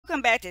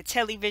Welcome back to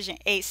Television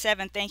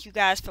 87. Thank you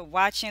guys for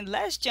watching.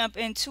 Let's jump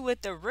into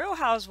it. The Real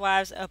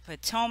Housewives of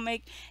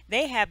Potomac,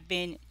 they have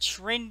been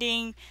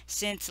trending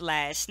since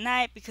last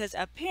night because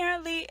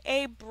apparently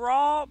a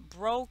brawl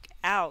broke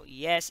out.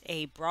 Yes,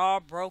 a brawl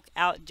broke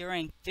out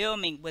during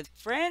filming with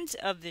friends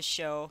of the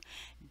show,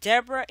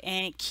 Deborah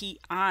and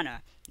Keaira.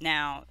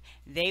 Now,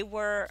 they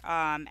were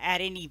at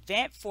an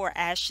event for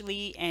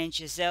Ashley and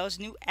Gizelle's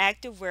new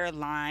activewear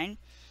line.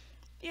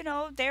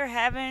 They're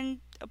having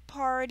a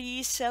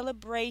party,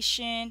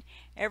 celebration,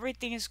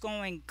 everything is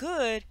going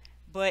good,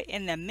 but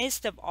in the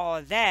midst of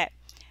all that,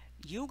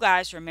 you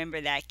guys remember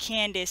that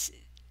Candace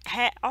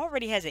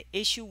already has an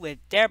issue with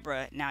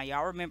Deborah. Now,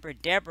 y'all remember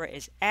Deborah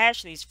is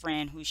Ashley's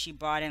friend who she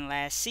brought in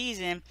last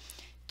season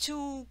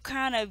to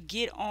kind of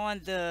get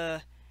on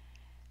the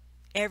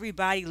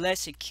everybody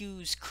let's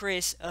accuse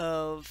Chris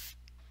of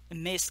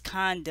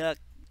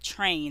misconduct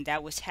train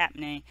that was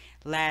happening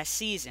last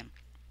season.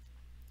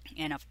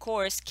 And of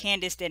course,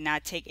 Candace did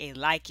not take a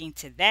liking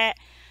to that.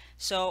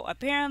 So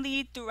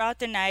apparently, throughout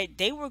the night,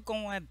 they were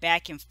going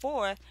back and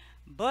forth.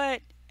 But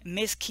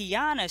Miss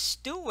Kiana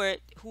Stewart,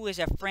 who is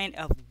a friend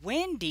of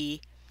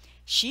Wendy,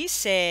 she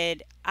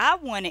said, I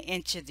want to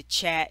enter the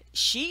chat.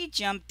 She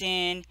jumped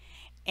in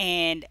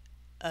and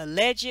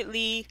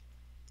allegedly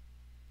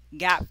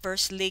got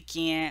first lick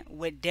in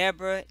with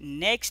Deborah.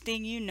 Next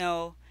thing you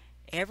know,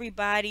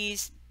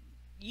 everybody's,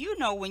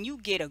 when you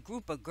get a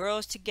group of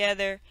girls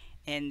together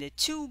and the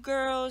two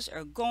girls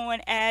are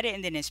going at it,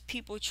 and then there's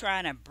people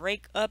trying to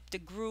break up the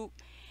group,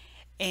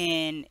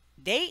 and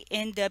they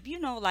end up,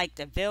 like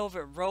the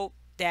velvet rope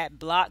that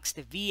blocks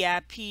the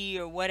VIP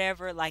or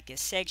whatever, like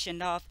it's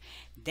sectioned off.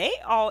 They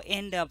all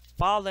end up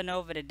falling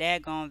over the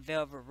daggone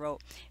velvet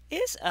rope.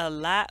 It's a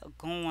lot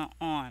going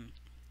on.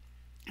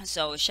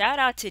 So shout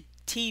out to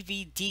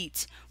TV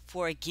Deets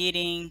for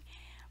getting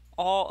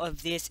all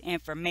of this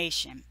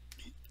information.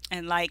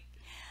 And like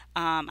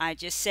I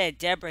just said,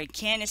 Deborah and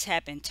Candace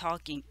have been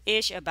talking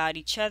ish about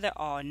each other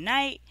all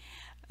night.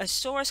 A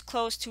source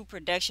close to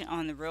production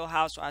on The Real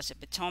Housewives of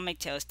Potomac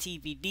tells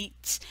TV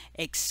Deets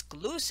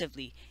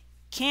exclusively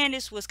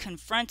Candace was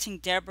confronting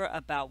Deborah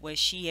about what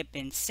she had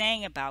been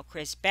saying about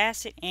Chris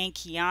Bassett, and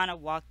Kiana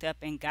walked up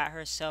and got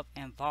herself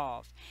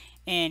involved.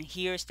 And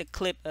here's the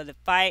clip of the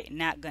fight.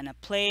 Not gonna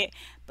play it,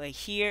 but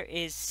here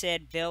is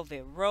said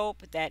velvet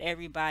rope that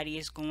everybody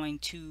is going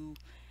to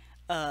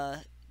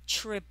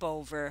trip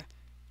over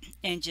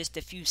in just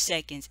a few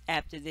seconds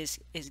after this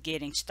is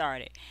getting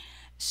started.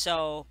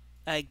 So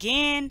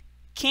again,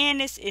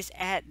 Candace is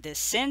at the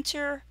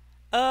center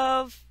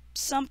of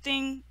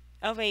something,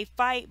 of a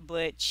fight,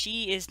 but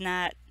she is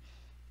not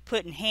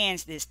putting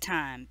hands this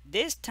time.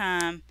 This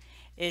time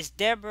is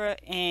Deborah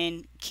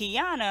and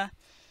Kiana.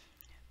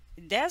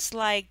 That's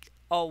like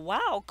a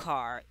wild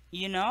card,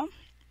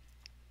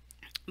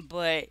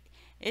 but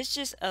it's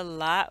just a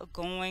lot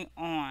going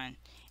on.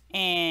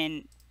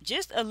 And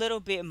just a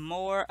little bit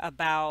more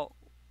about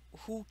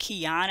who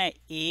Kiana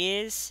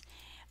is.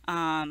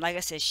 Like I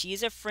said,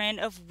 she's a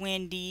friend of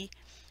Wendy.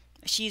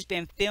 She's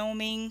been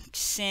filming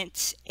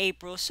since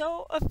April,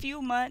 so a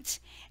few months,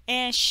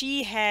 and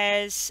she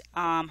has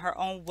her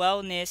own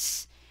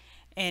wellness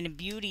and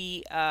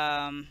beauty.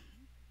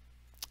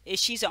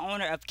 She's the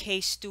owner of K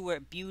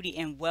Stewart Beauty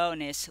and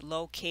Wellness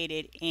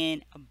located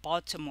in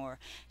Baltimore.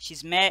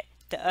 She's met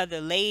the other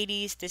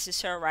ladies. This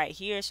is her right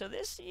here. So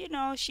this,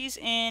 she's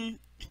in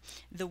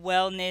the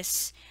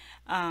wellness,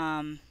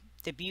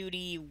 the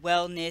beauty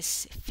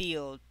wellness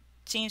field.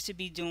 Seems to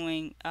be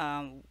doing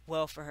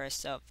well for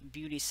herself.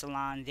 Beauty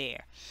salon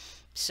there.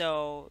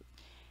 So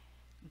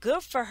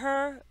good for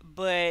her,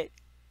 but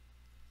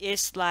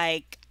it's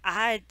like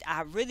I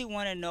really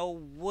want to know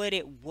what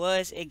it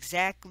was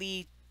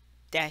exactly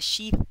that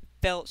she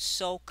felt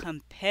so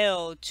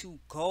compelled to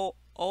go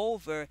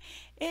over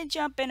and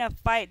jump in a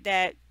fight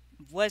that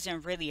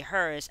wasn't really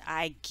hers.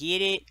 I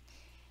get it.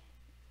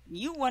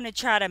 You want to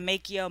try to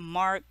make your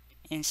mark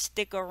and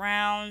stick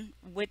around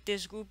with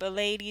this group of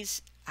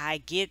ladies. I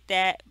get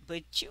that,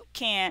 but you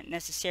can't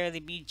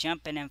necessarily be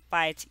jumping in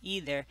fights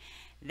either.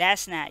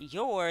 That's not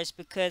yours,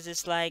 because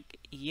it's like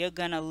you're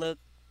gonna look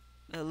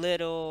a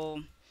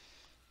little,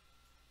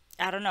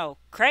 I don't know,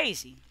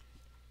 crazy.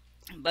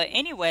 But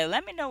anyway,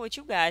 let me know what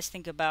you guys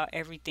think about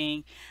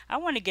everything. I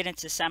want to get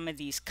into some of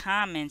these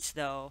comments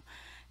though.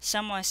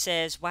 Someone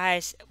says, why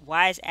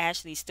is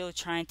Ashley still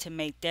trying to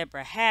make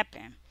Deborah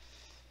happen?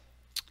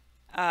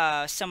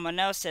 Someone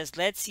else says,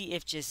 let's see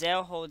if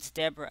Gizelle holds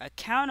Deborah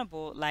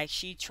accountable like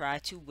she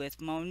tried to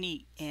with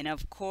Monique. And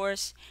of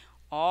course,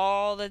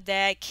 all of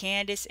that,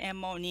 Candace and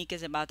Monique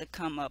is about to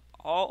come up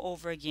all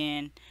over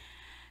again.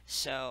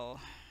 So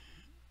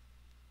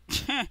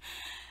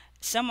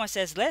someone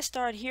says, let's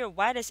start here.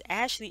 Why does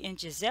Ashley and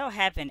Gizelle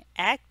have an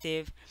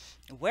active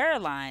wear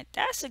line?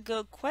 That's a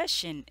good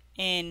question.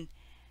 And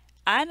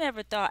I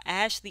never thought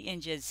Ashley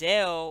and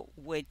Gizelle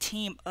would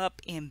team up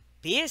in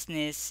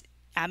business.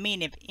 I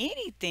mean, if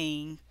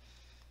anything,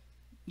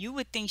 you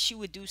would think she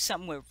would do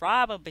something with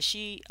Robin, but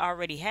she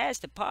already has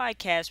the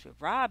podcast with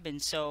Robin.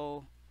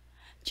 So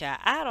Child,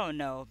 I don't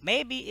know.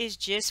 Maybe it's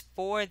just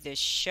for the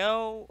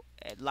show.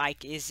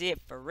 Like, is it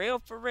for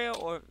real,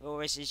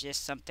 or is it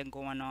just something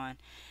going on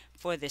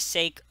for the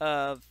sake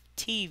of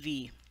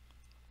TV?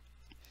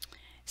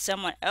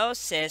 Someone else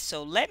says,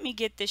 so let me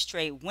get this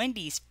straight.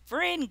 Wendy's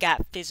friend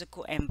got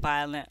physical and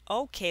violent.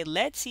 Okay,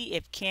 let's see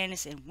if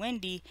Candace and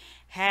Wendy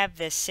have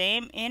the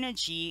same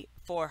energy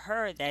for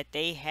her that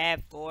they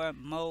have for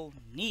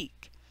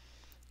Monique.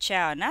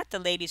 Child, not the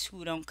ladies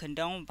who don't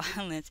condone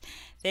violence.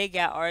 They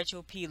got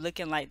RHOP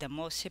looking like the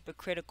most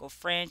hypocritical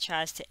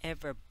franchise to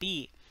ever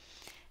be.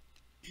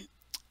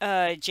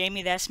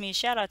 Jamie, that's me.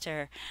 Shout out to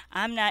her.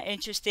 I'm not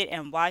interested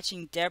in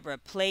watching Deborah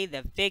play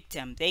the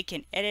victim. They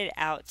can edit it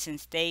out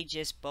since they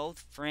just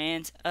both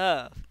friends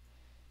of.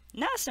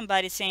 Now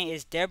somebody saying,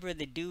 is Deborah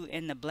the dude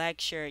in the black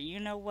shirt?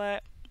 You know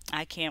what?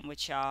 I can't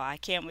with y'all. I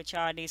can't with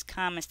y'all in these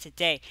comments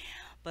today.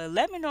 But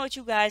let me know what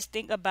you guys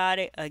think about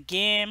it.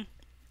 Again,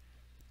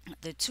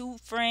 the two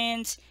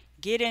friends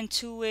get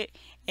into it,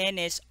 and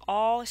it's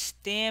all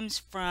stems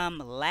from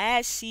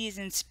last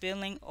season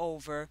spilling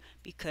over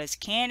because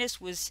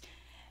Candace was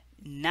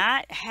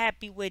not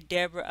happy with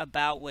Deborah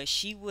about what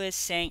she was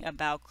saying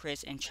about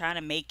Chris and trying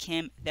to make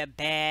him the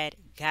bad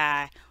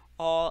guy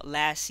all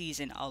last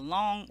season,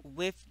 along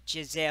with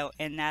Gizelle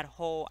and that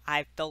whole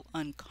I felt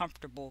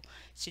uncomfortable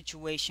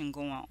situation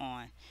going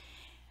on.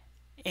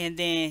 And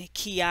then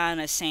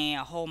Kiana saying,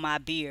 hold my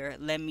beer,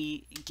 let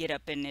me get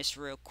up in this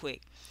real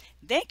quick.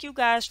 Thank you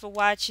guys for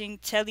watching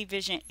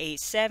Television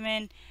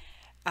 87.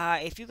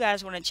 If you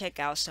guys want to check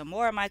out some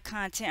more of my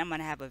content, I'm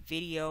going to have a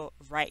video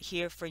right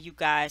here for you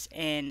guys.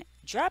 And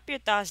drop your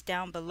thoughts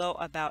down below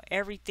about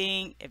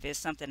everything. If it's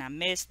something I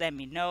missed, let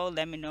me know.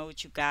 Let me know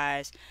what you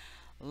guys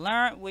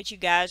learned, what you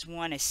guys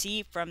want to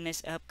see from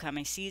this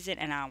upcoming season.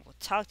 And I will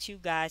talk to you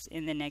guys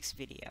in the next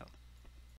video.